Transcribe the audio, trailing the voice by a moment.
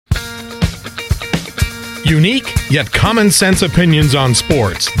Unique yet common sense opinions on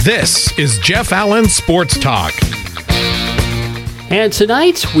sports. This is Jeff Allen Sports Talk. And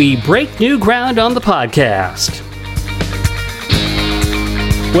tonight, we break new ground on the podcast.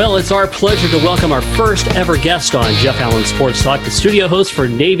 Well, it's our pleasure to welcome our first ever guest on Jeff Allen Sports Talk, the studio host for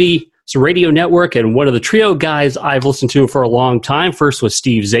Navy's radio network and one of the trio guys I've listened to for a long time. First was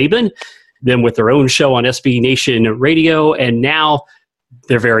Steve Zabin, then with their own show on SB Nation Radio, and now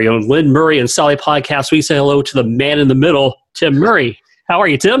their very own Lynn Murray and Sally podcast. We say hello to the man in the middle, Tim Murray. How are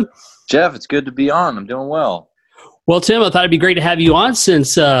you, Tim? Jeff, it's good to be on. I'm doing well. Well, Tim, I thought it'd be great to have you on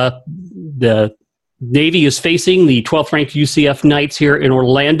since the Navy is facing the 12th ranked UCF Knights here in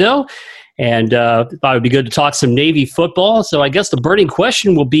Orlando, and thought it would be good to talk some Navy football. So I guess the burning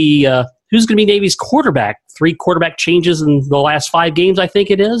question will be, who's going to be Navy's quarterback? 3 quarterback changes in the last 5 games, I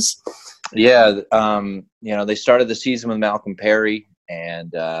think it is. Yeah, they started the season with Malcolm Perry,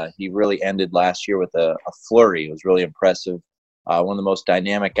 and he really ended last year with a flurry. It was really impressive. One of the most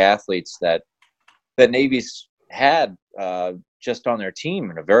dynamic athletes that Navy's had just on their team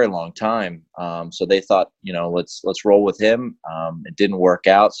in a very long time. So they thought, let's roll with him. It didn't work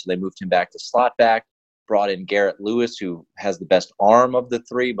out, so they moved him back to slot back, brought in Garrett Lewis, who has the best arm of the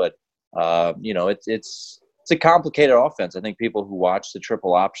 3, but it's a complicated offense. I think people who watch the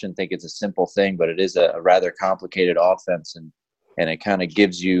triple option think it's a simple thing, but it is a rather complicated offense, and it kind of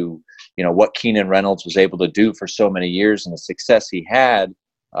gives you, what Keenan Reynolds was able to do for so many years and the success he had.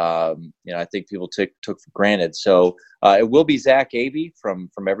 I think people took for granted. So it will be Zach Abey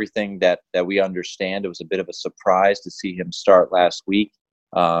from everything that we understand. It was a bit of a surprise to see him start last week.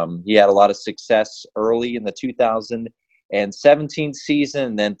 He had a lot of success early in the 2017 season,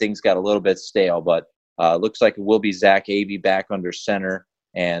 and then things got a little bit stale. But looks like it will be Zach Abey back under center,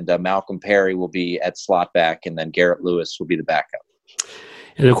 and Malcolm Perry will be at slot back, and then Garrett Lewis will be the backup.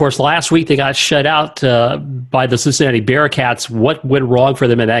 And, of course, last week they got shut out by the Cincinnati Bearcats. What went wrong for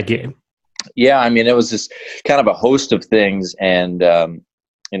them in that game? Yeah, I mean, it was just kind of a host of things. And,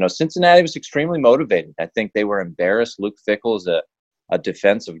 Cincinnati was extremely motivated. I think they were embarrassed. Luke Fickell is a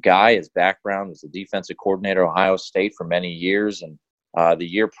defensive guy. His background was a defensive coordinator at Ohio State for many years. And the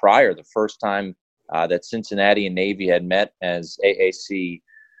year prior, the first time that Cincinnati and Navy had met as AAC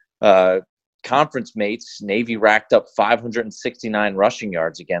conference mates, Navy racked up 569 rushing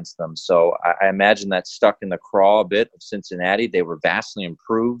yards against them. So I imagine that stuck in the craw a bit of Cincinnati. They were vastly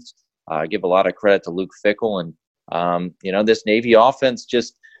improved. I give a lot of credit to Luke Fickell. And, this Navy offense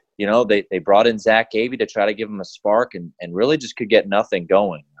just, they brought in Zach Abey to try to give him a spark and really just could get nothing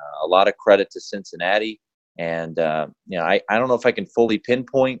going. A lot of credit to Cincinnati. And, I don't know if I can fully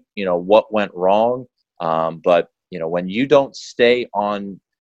pinpoint, what went wrong. But, when you don't stay on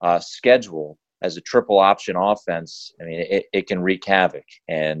schedule as a triple option offense, I mean, it can wreak havoc.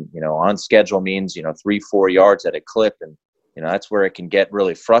 And, on schedule means, 3-4 yards at a clip. And, that's where it can get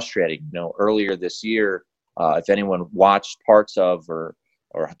really frustrating. Earlier this year, if anyone watched parts of or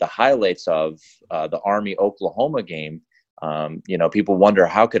the highlights of the Army-Oklahoma game, people wonder,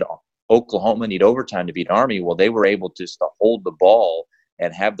 how could Oklahoma need overtime to beat Army? Well, they were able just to hold the ball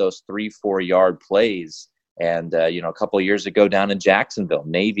and have those 3-4 yard plays. And, a couple of years ago down in Jacksonville,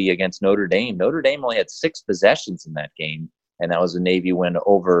 Navy against Notre Dame. Notre Dame only had 6 possessions in that game, and that was a Navy win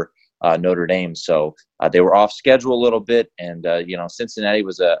over Notre Dame. So they were off schedule a little bit, and, Cincinnati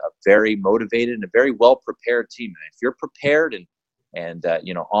was a very motivated and a very well-prepared team. And if you're prepared and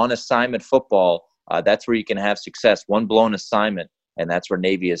on assignment football, that's where you can have success. One blown assignment, and that's where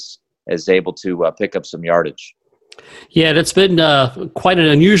Navy is able to pick up some yardage. Yeah, and it's been quite an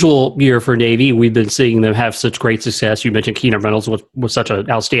unusual year for Navy. We've been seeing them have such great success. You mentioned Keenan Reynolds was such an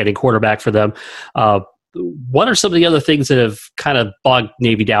outstanding quarterback for them. What are some of the other things that have kind of bogged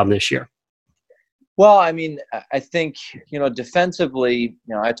Navy down this year? Well, I mean, I think, defensively,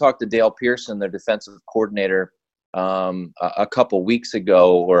 I talked to Dale Pearson, their defensive coordinator, a couple weeks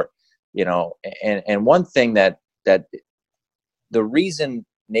ago, and one thing that the reason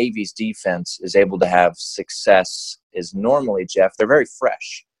Navy's defense is able to have success is normally, Jeff, they're very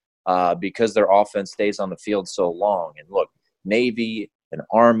fresh because their offense stays on the field so long. And look, Navy and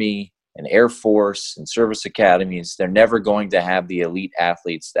Army and Air Force and service academies, they're never going to have the elite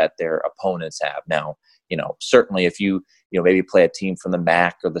athletes that their opponents have. Now, certainly if you maybe play a team from the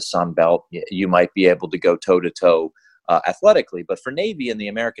MAC or the Sun Belt, you might be able to go toe-to-toe athletically. But for Navy in the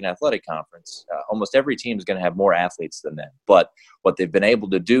American Athletic Conference, almost every team is going to have more athletes than them. But what they've been able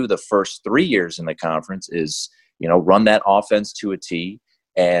to do the first 3 years in the conference is, run that offense to a T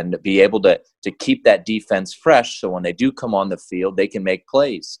and be able to keep that defense fresh. So when they do come on the field, they can make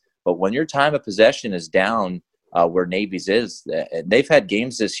plays. But when your time of possession is down where Navy's is, they've had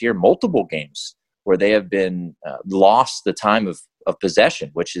games this year, multiple games, where they have been lost the time of possession,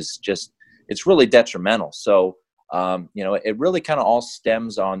 which is just, it's really detrimental. So, it really kind of all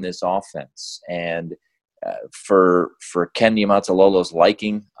stems on this offense. And for Ken Niumatalolo's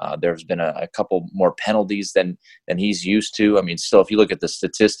liking, there's been a couple more penalties than he's used to. I mean, still, if you look at the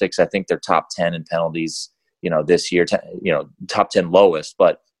statistics, I think they're top 10 in penalties, this year, top 10 lowest.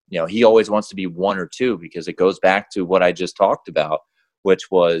 But, he always wants to be 1 or 2 because it goes back to what I just talked about,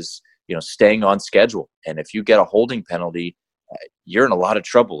 which was, staying on schedule. And if you get a holding penalty, you're in a lot of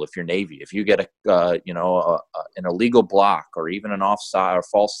trouble if you're Navy. If you get an illegal block or even an offside or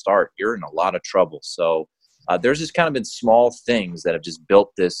false start, you're in a lot of trouble. So there's just kind of been small things that have just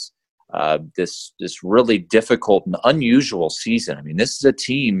built this really difficult and unusual season. I mean, this is a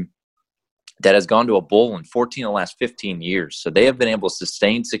team that has gone to a bowl in 14 of the last 15 years. So they have been able to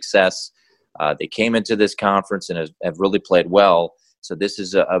sustain success. They came into this conference and have really played well. So this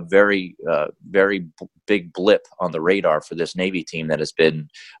is a very, very big blip on the radar for this Navy team that has been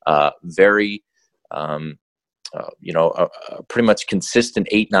very, pretty much consistent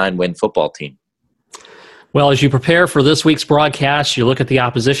 8-9 win football team. Well, as you prepare for this week's broadcast, you look at the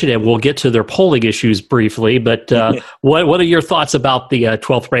opposition, and we'll get to their polling issues briefly. But what are your thoughts about the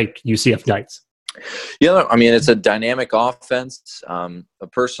 12th ranked UCF Knights? Yeah, I mean, it's a dynamic offense. I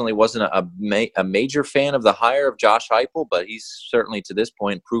personally wasn't a major fan of the hire of Josh Heupel, but he's certainly to this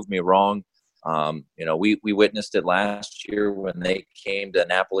point proved me wrong. We witnessed it last year when they came to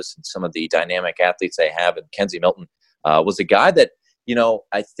Annapolis, and some of the dynamic athletes they have. And Kenzie Milton was a guy that,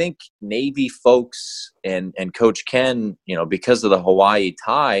 I think Navy folks and Coach Ken, because of the Hawaii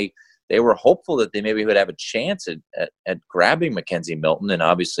tie, they were hopeful that they maybe would have a chance at grabbing Mackenzie Milton. And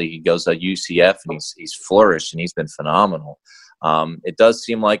obviously he goes to UCF and he's flourished and he's been phenomenal. It does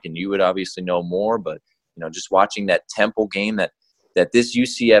seem like, and you would obviously know more, but, just watching that Temple game that this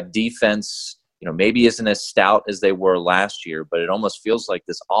UCF defense, maybe isn't as stout as they were last year, but it almost feels like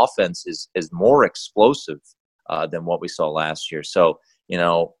this offense is more explosive than what we saw last year. So,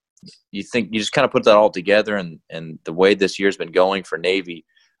 you think you just kind of put that all together, and the way this year's been going for Navy,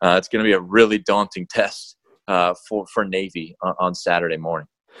 it's going to be a really daunting test for Navy on Saturday morning.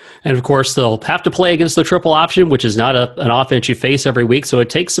 And, of course, they'll have to play against the triple option, which is not an offense you face every week. So it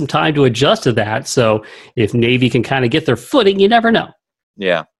takes some time to adjust to that. So if Navy can kind of get their footing, you never know.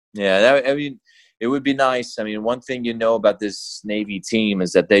 Yeah. It would be nice. I mean, one thing about this Navy team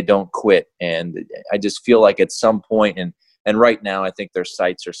is that they don't quit. And I just feel like at some point, and right now I think their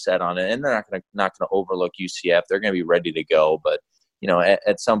sights are set on it, and they're not going to overlook UCF. They're going to be ready to go. But,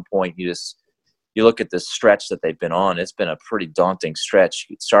 at some point you look at the stretch that they've been on. It's been a pretty daunting stretch.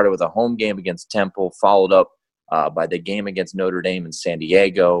 It started with a home game against Temple, followed up by the game against Notre Dame in San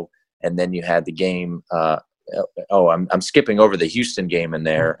Diego. And then you had the game, I'm skipping over the Houston game in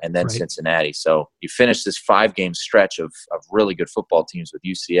there, and then right. Cincinnati. So you finish this 5-game stretch of really good football teams with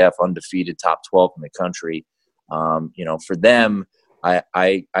UCF, undefeated, top 12 in the country. For them,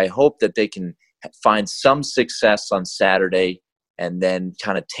 I hope that they can find some success on Saturday and then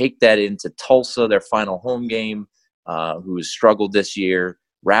kind of take that into Tulsa, their final home game, who has struggled this year,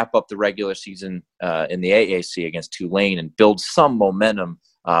 wrap up the regular season in the AAC against Tulane, and build some momentum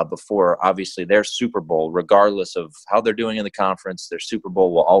before, obviously, their Super Bowl. Regardless of how they're doing in the conference, their Super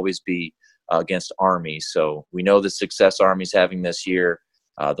Bowl will always be against Army. So we know the success Army's having this year.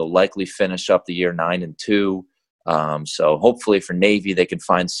 They'll likely finish up the year 9-2. So hopefully for Navy, they can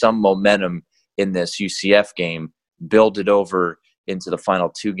find some momentum in this UCF game, build it over into the final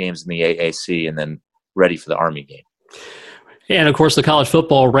 2 games in the AAC, and then ready for the Army game. And of course, the college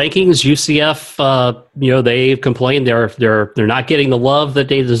football rankings, UCF, they've complained they're not getting the love that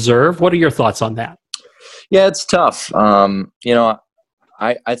they deserve. What are your thoughts on that? Yeah, it's tough. I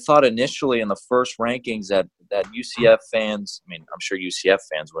thought initially in the first rankings that UCF fans, I mean, I'm sure UCF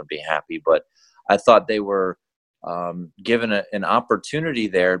fans wouldn't be happy, but I thought they were given an opportunity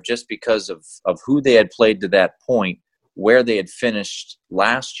there just because of who they had played to that point, where they had finished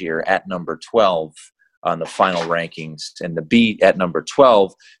last year at number 12 on the final rankings, and the beat at number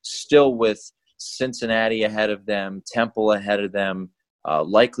 12, still with Cincinnati ahead of them, Temple ahead of them,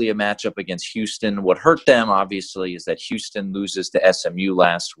 likely a matchup against Houston. What hurt them, obviously, is that Houston loses to SMU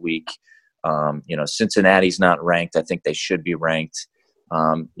last week. Cincinnati's not ranked. I think they should be ranked.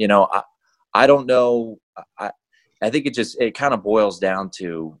 I don't know. I think it kind of boils down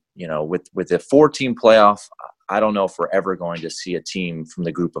to, with a 4-team playoff, I don't know if we're ever going to see a team from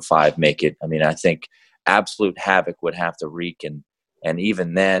the group of 5 make it. I mean, I think absolute havoc would have to wreak. And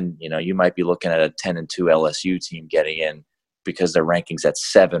even then, you might be looking at a 10-2 LSU team getting in because their ranking's at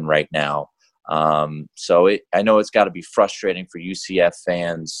 7 right now. I know it's got to be frustrating for UCF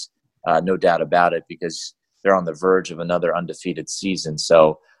fans, no doubt about it, because they're on the verge of another undefeated season.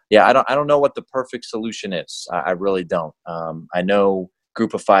 So, yeah, I don't know what the perfect solution is. I really don't. I know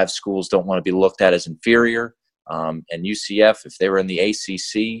Group of Five schools don't want to be looked at as inferior. And UCF, if they were in the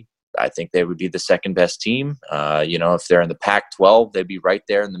ACC, I think they would be the second best team. If they're in the Pac-12, they'd be right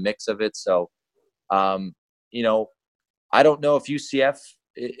there in the mix of it. So, I don't know if UCF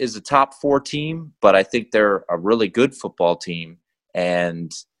is a top 4 team, but I think they're a really good football team.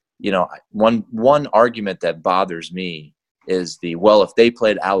 And, one argument that bothers me is if they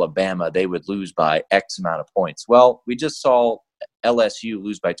played Alabama, they would lose by X amount of points. Well, we just saw LSU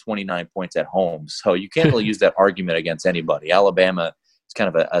lose by 29 points at home. So you can't really use that argument against anybody. Alabama is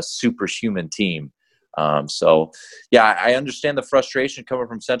kind of a superhuman team. I understand the frustration coming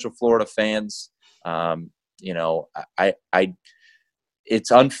from Central Florida fans.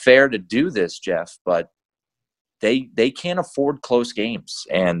 It's unfair to do this, Jeff, but they can't afford close games.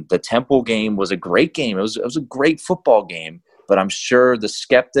 And the Temple game was a great game. It was a great football game, but I'm sure the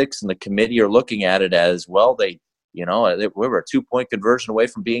skeptics and the committee are looking at it as, well, we were a 2-point conversion away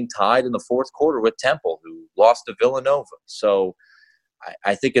from being tied in the fourth quarter with Temple, who lost to Villanova. So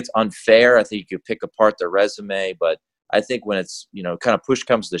I think it's unfair. I think you could pick apart their resume, but I think when it's, kind of push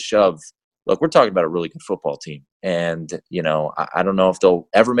comes to shove, look, we're talking about a really good football team. And, I don't know if they'll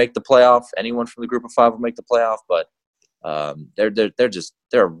ever make the playoff. Anyone from the Group of Five will make the playoff, but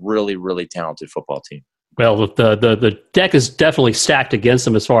they're a really, really talented football team. Well, the deck is definitely stacked against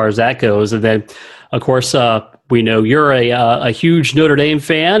them as far as that goes. And then, of course, we know you're a huge Notre Dame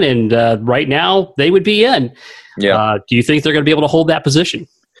fan, and right now they would be in. Yeah. Do you think they're going to be able to hold that position?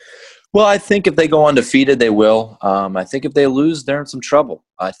 Well, I think if they go undefeated, they will. I think if they lose, they're in some trouble.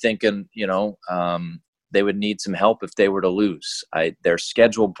 I think, they would need some help if they were to lose. Their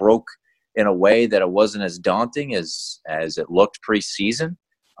schedule broke in a way that it wasn't as daunting as it looked preseason.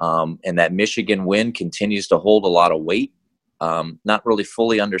 And that Michigan win continues to hold a lot of weight. Not really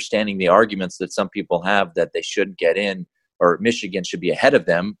fully understanding the arguments that some people have that they shouldn't get in, or Michigan should be ahead of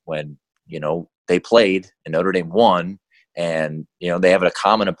them when, they played and Notre Dame won. And, they have a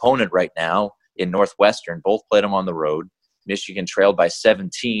common opponent right now in Northwestern. Both played them on the road. Michigan trailed by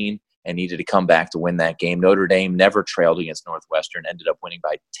 17 and needed to come back to win that game. Notre Dame never trailed against Northwestern, ended up winning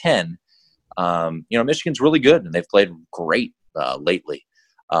by 10. Michigan's really good, and they've played great lately.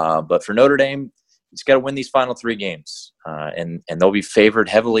 But for Notre Dame, it's got to win these final 3 games. And they'll be favored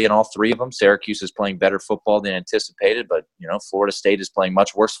heavily in all 3 of them. Syracuse is playing better football than anticipated, but, Florida State is playing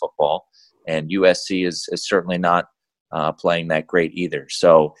much worse football. And USC is certainly not playing that great either.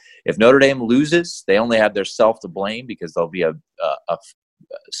 So if Notre Dame loses, they only have their self to blame, because they'll be a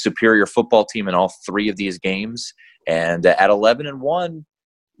superior football team in all 3 of these games. And at 11-1,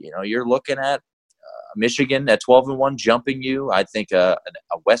 you're looking at Michigan at 12-1 jumping you. I think a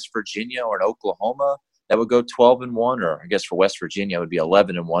West Virginia or an Oklahoma that would go 12-1, or I guess for West Virginia it would be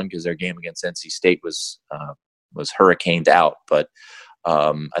 11-1 because their game against NC State was hurricaned out. But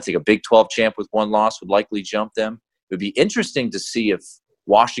I think a Big 12 champ with 1 loss would likely jump them. It would be interesting to see if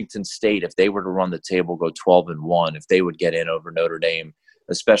Washington State, if they were to run the table, go 12-1, if they would get in over Notre Dame,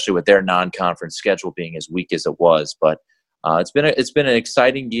 especially with their non-conference schedule being as weak as it was. But it's been an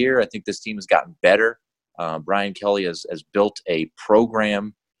exciting year. I think this team has gotten better. Brian Kelly has built a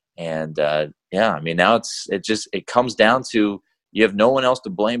program, and now it comes down to, you have no one else to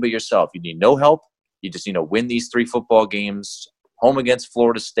blame but yourself. You need no help. You just need to win these 3 football games: home against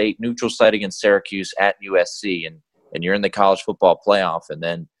Florida State, neutral site against Syracuse, at USC, and you're in the college football playoff. And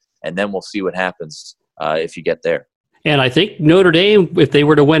then we'll see what happens if you get there. And I think Notre Dame, if they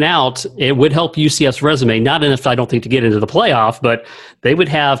were to win out, it would help UCF's resume. Not enough, I don't think, to get into the playoff, but they would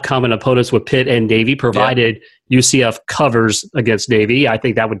have common opponents with Pitt and Navy, provided UCF covers against Navy. I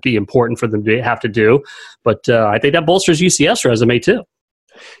think that would be important for them to have to do. But I think that bolsters UCF's resume too.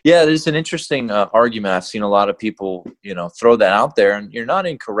 Yeah, there's an interesting argument. I've seen a lot of people, throw that out there, and you're not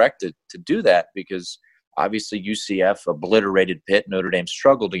incorrect to do that, because obviously UCF obliterated Pitt. Notre Dame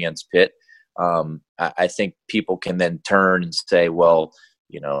struggled against Pitt. I think people can then turn and say, well,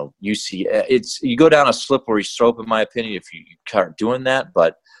 you go down a slippery slope, in my opinion, if you start doing that.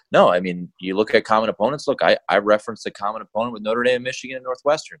 But no, I mean, you look at common opponents. Look, I referenced a common opponent with Notre Dame, Michigan, and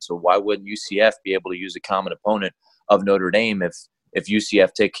Northwestern. So why wouldn't UCF be able to use a common opponent of Notre Dame if UCF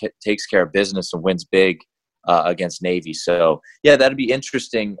takes care of business and wins big against Navy? So yeah, that'd be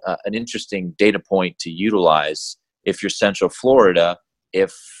interesting. An interesting data point to utilize if you're Central Florida.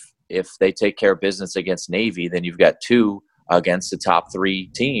 If they take care of business against Navy, then you've got 2 against the top 3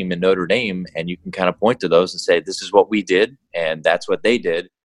 team in Notre Dame, and you can kind of point to those and say, this is what we did, and that's what they did.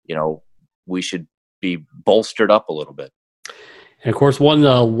 We should be bolstered up a little bit. And of course, one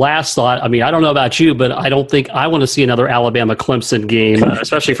last thought. I mean, I don't know about you, but I don't think I want to see another Alabama-Clemson game,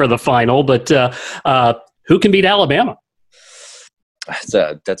 especially for the final. But who can beat Alabama?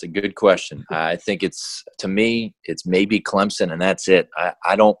 That's a good question. I think it's maybe Clemson, and that's it.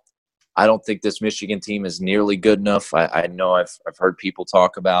 I don't think this Michigan team is nearly good enough. I know I've heard people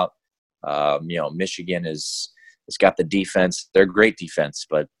talk about Michigan has got the defense. They're great defense,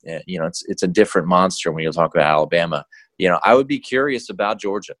 but it's a different monster when you talk about Alabama. I would be curious about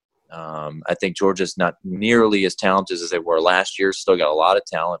Georgia. I think Georgia's not nearly as talented as they were last year. Still got a lot of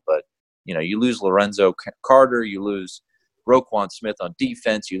talent, but you lose Lorenzo Carter, you lose Roquan Smith on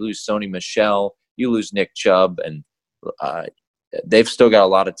defense, you lose Sony Michel, you lose Nick Chubb, and they've still got a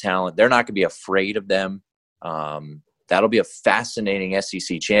lot of talent. They're not going to be afraid of them. That'll be a fascinating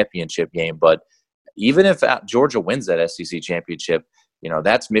SEC championship game. But even if Georgia wins that SEC championship,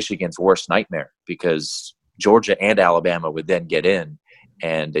 that's Michigan's worst nightmare, because Georgia and Alabama would then get in,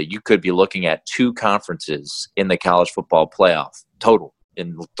 and you could be looking at 2 conferences in the college football playoff total,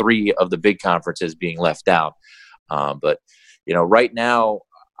 in 3 of the big conferences being left out. But right now,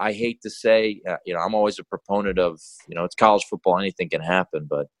 I hate to say, I'm always a proponent of, it's college football, anything can happen,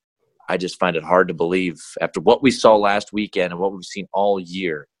 but I just find it hard to believe after what we saw last weekend and what we've seen all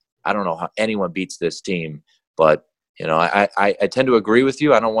year. I don't know how anyone beats this team, but I tend to agree with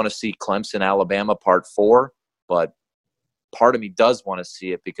you. I don't want to see Clemson, Alabama part 4, but part of me does want to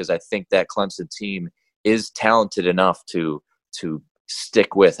see it, because I think that Clemson team is talented enough to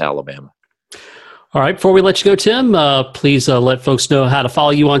stick with Alabama. All right. Before we let you go, Tim, please let folks know how to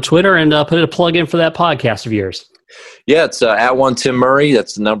follow you on Twitter, and put a plug in for that podcast of yours. Yeah, it's at one Tim Murray.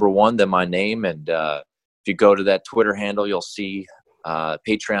 That's the number 1, then my name. And if you go to that Twitter handle, you'll see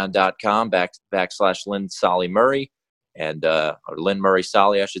patreon.com/Lynn Solly Murray, and or Lynn Murray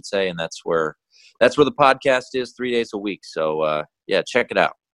Solly, I should say. And that's where the podcast is 3 days a week. So check it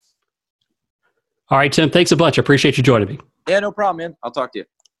out. All right, Tim, thanks a bunch. I appreciate you joining me. Yeah, no problem, man. I'll talk to you.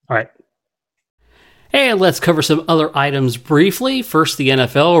 All right. And let's cover some other items briefly. First, the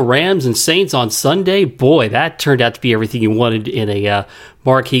NFL, Rams and Saints on Sunday. Boy, that turned out to be everything you wanted in a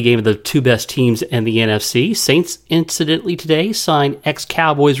marquee game of the 2 best teams in the NFC. Saints, incidentally, today signed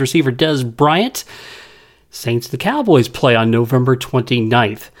ex-Cowboys receiver Dez Bryant. Saints and the Cowboys play on November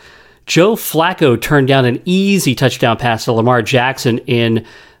 29th. Joe Flacco turned down an easy touchdown pass to Lamar Jackson in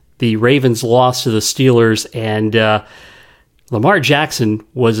the Ravens' loss to the Steelers, and Lamar Jackson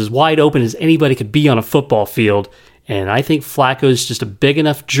was as wide open as anybody could be on a football field, and I think Flacco's just a big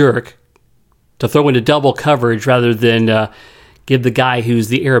enough jerk to throw into double coverage rather than give the guy who's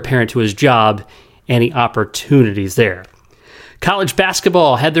the heir apparent to his job any opportunities there. College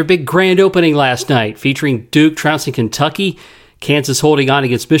basketball had their big grand opening last night, featuring Duke trouncing Kentucky, Kansas holding on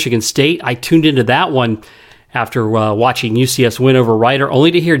against Michigan State. I tuned into that one after watching UCS win over Rider,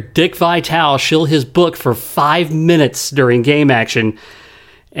 only to hear Dick Vitale shill his book for 5 minutes during game action.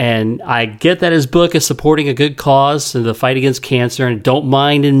 And I get that his book is supporting a good cause in the fight against cancer, and don't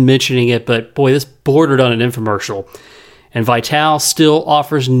mind in mentioning it, but boy, this bordered on an infomercial. And Vitale still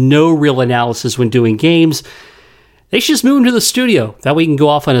offers no real analysis when doing games. They should just move him to the studio. That way he can go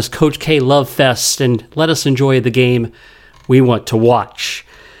off on his Coach K Love Fest and let us enjoy the game we want to watch.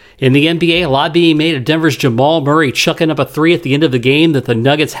 In the NBA, a lot being made of Denver's Jamal Murray chucking up a 3 at the end of the game that the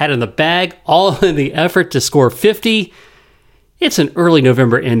Nuggets had in the bag, all in the effort to score 50. It's an early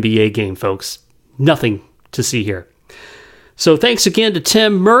November NBA game, folks. Nothing to see here. So thanks again to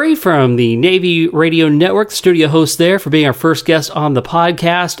Tim Murray from the Navy Radio Network, studio host there, for being our first guest on the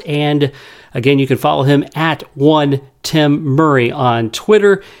podcast. And again, you can follow him at @1TimMurray on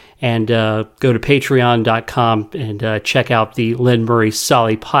Twitter. And go to patreon.com and check out the Lynn Murray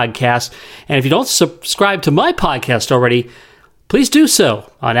Solly podcast. And if you don't subscribe to my podcast already, please do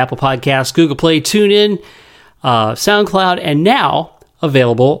so on Apple Podcasts, Google Play, TuneIn, SoundCloud, and now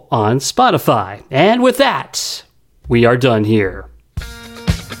available on Spotify. And with that, we are done here.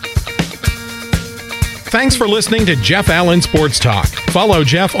 Thanks for listening to Jeff Allen Sports Talk. Follow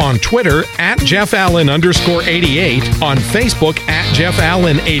Jeff on Twitter at JeffAllen_88, on Facebook at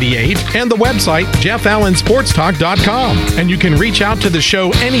JeffAllen88, and the website JeffAllenSportsTalk.com. And you can reach out to the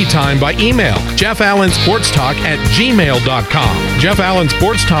show anytime by email, JeffAllenSportsTalk@gmail.com. Jeff Allen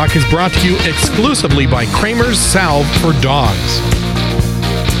Sports Talk is brought to you exclusively by Kramer's Salve for Dogs.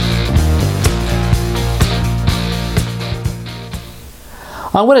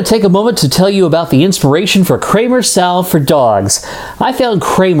 I want to take a moment to tell you about the inspiration for Kramer's Salve for Dogs. I found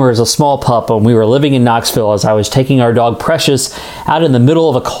Kramer as a small pup when we were living in Knoxville as I was taking our dog Precious out in the middle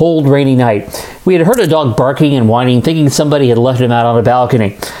of a cold, rainy night. We had heard a dog barking and whining, thinking somebody had left him out on a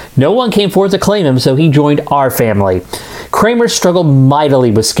balcony. No one came forth to claim him, so he joined our family. Kramer struggled mightily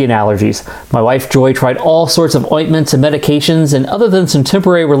with skin allergies. My wife Joy tried all sorts of ointments and medications, and other than some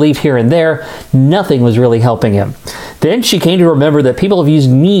temporary relief here and there, nothing was really helping him. Then she came to remember that people have used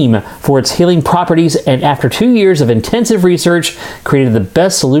neem for its healing properties, and after 2 years of intensive research, created the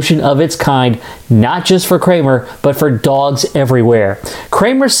best solution of its kind, not just for Kramer, but for dogs everywhere.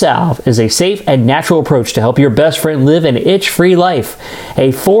 Kramer Salve is a safe and natural approach to help your best friend live an itch-free life.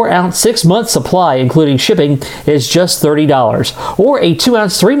 A 4-ounce 6-month supply, including shipping, is just $30, or a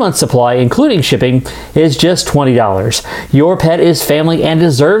 2-ounce 3-month supply, including shipping, is just $20. Your pet is family and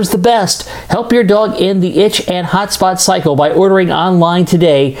deserves the best. Help your dog end the itch and hot spot cycle by ordering online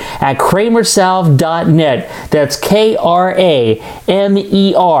today at KramerSalve.net. That's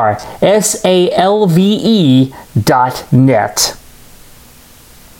KramerSalve.net.